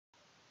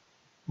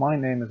My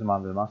name is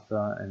Manuel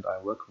Master and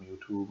I welcome you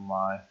to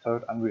my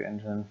third Unreal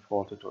Engine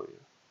 4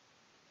 tutorial.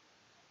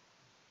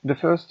 In the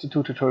first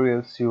two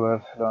tutorials you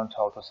have learned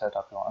how to set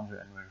up your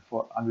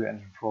Unreal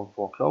Engine 4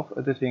 for cloth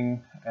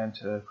editing and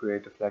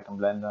create a flag in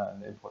Blender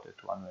and import it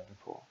to Unreal Engine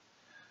 4.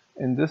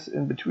 In this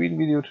in-between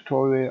video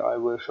tutorial I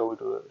will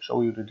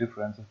show you the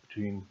differences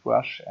between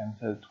brush and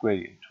the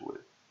gradient tool.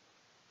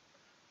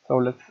 So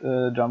let's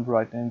jump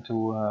right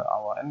into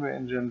our Unreal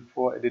Engine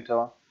 4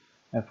 editor.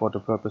 And for the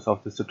purpose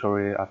of this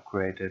tutorial I've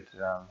created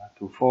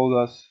two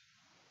folders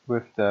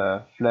with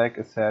the flag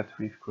asset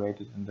we've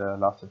created in the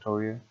last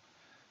tutorial.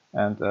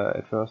 And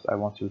at first I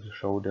want you to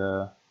show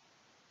the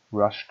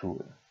brush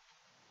tool.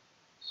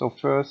 So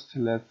first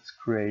let's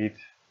create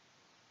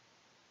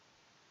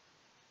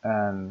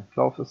an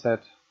cloth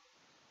asset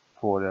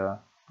for the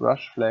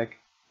brush flag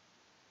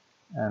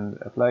and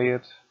apply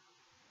it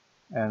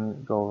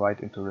and go right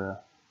into the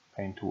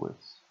paint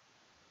tools.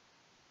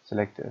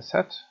 Select the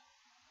asset.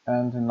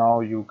 And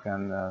now you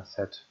can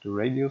set the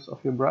radius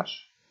of your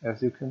brush,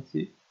 as you can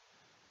see,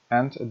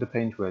 and the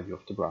paint value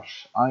of the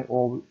brush. I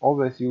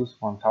always use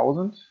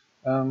 1000.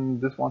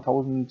 This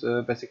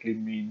 1000 basically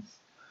means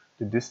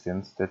the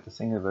distance that the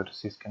single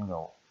vertices can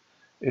go.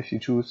 If you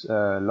choose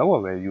a lower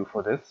value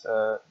for this,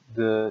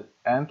 the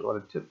end or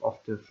the tip of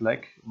the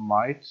flag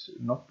might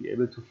not be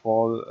able to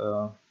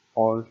fall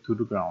to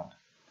the ground.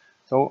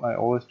 So I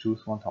always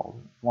choose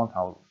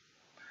 1000.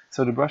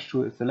 So the brush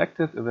tool is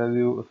selected, a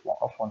value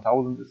of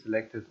 1000 is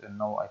selected, and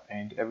now I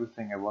paint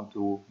everything I want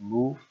to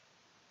move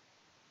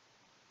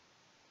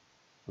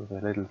with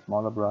a little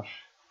smaller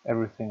brush,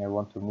 everything I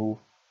want to move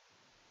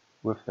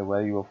with the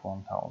value of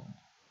 1000.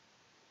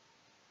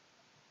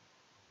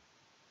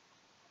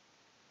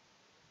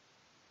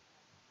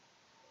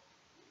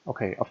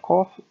 Okay, of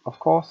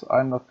course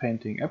I'm not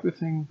painting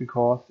everything,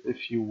 because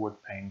if you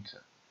would paint,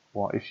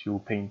 or if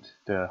you paint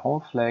the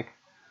whole flag,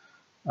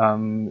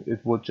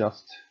 it would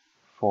just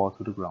fall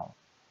to the ground.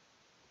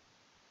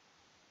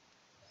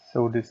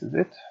 So this is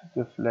it,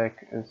 the flag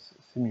is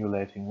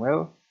simulating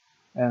well,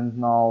 and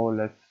now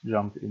let's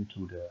jump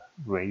into the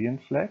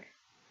gradient flag.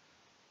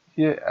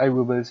 Here I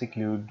will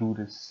basically do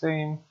the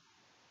same,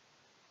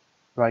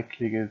 right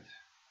click it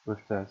with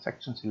the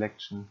section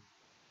selection,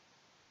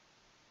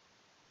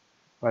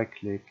 right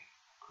click,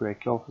 create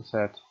cloth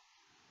asset,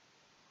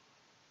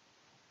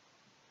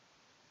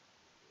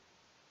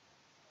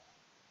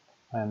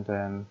 and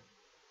then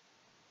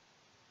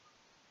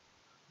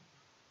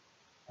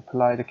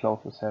apply the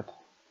cloth asset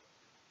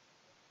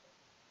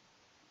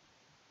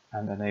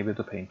and enable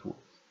the paint tools.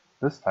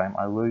 This time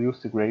I will use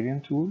the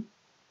gradient tool,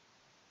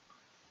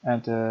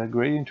 and the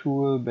gradient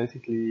tool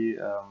basically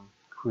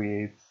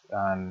creates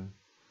a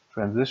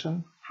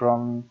transition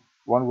from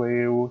one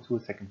value to a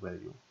second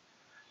value.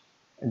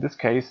 In this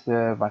case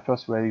my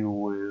first value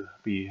will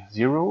be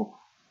 0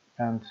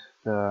 and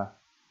the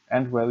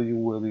end value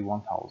will be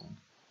 1000.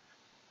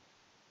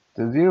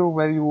 The 0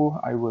 value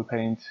I will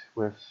paint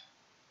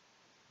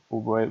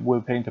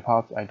the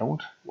parts I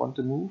don't want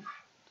to move,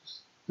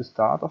 the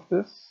start of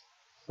this.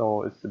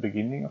 So it's the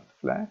beginning of the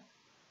flag.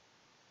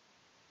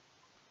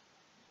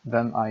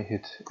 Then I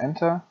hit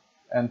enter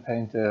and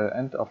paint the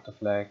end of the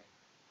flag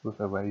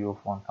with a value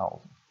of 1000.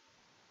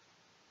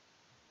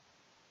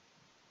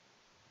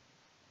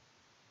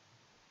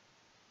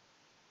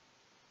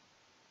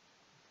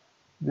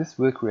 This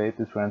will create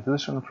the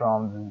transition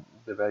from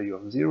the value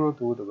of 0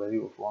 to the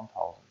value of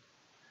 1000.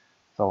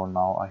 So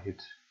now I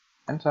hit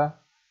enter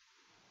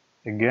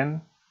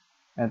again,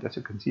 and as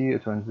you can see a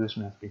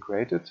transition has been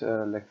created.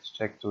 Let's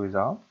check the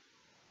result.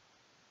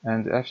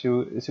 And as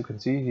you can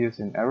see, here's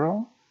an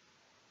error.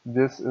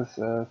 This is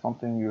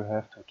something you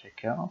have to take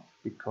care of,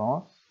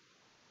 because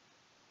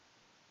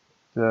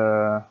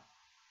the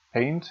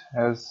paint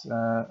has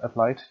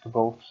applied to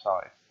both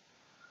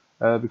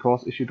sides.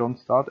 Because if you don't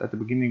start at the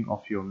beginning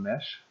of your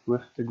mesh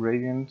with the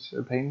gradient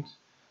paint,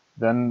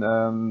 then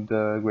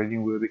the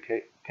gradient will be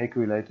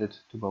calculated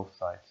to both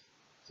sides.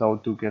 So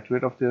to get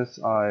rid of this,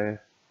 I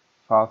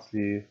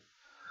fastly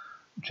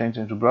change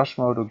into brush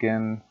mode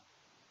again,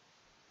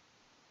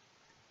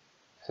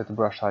 set the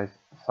brush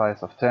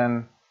size of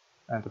 10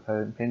 and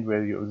the paint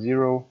value of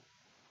 0,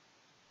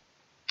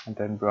 and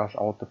then brush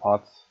out the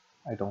parts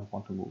I don't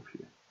want to move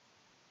here.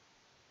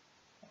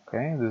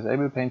 Okay,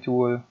 disable paint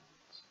tool,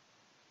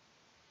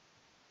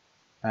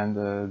 and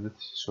this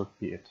should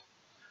be it.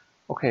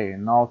 Okay,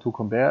 now to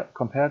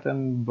compare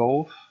them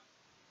both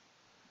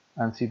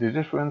and see the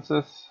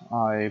differences,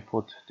 I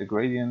put the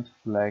gradient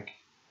flag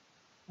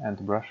and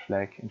the brush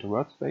flag into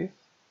workspace,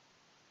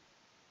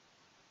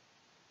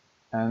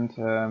 and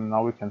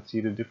now we can see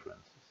the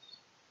differences.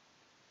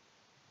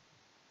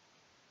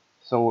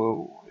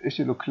 So if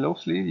you look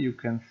closely, you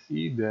can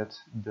see that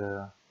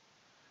the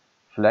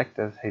flag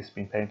that has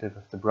been painted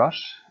with the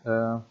brush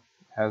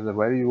has a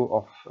value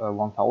of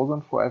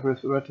 1000 for every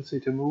vertex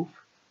to move,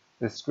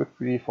 is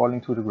strictly falling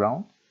to the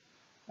ground,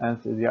 and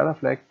the other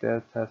flag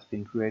that has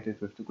been created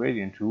with the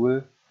gradient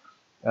tool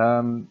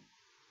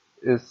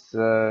is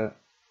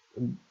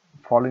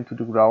falling to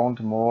the ground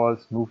more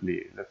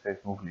smoothly, let's say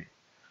smoothly.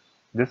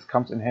 This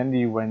comes in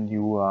handy when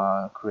you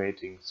are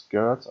creating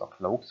skirts or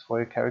cloaks for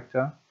your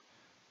character,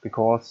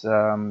 because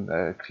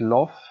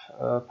cloth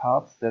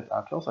parts that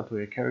are closer to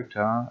your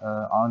character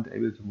aren't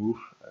able to move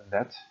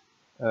that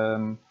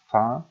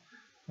far,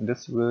 and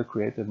this will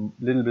create a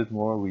little bit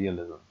more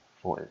realism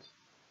for it.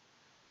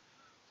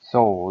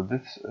 So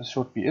this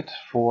should be it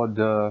for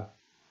the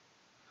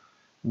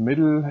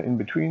middle in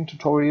between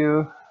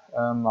tutorial.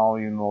 Now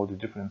you know the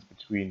difference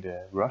between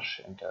the brush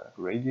and the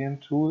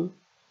gradient tool.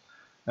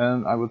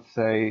 And I would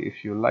say,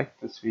 if you liked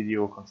this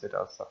video,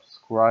 consider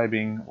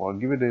subscribing or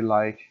give it a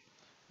like,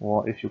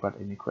 or if you got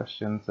any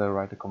questions,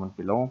 write a comment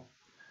below.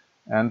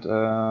 And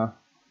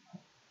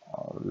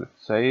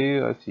let's say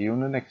I see you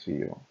in the next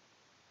video.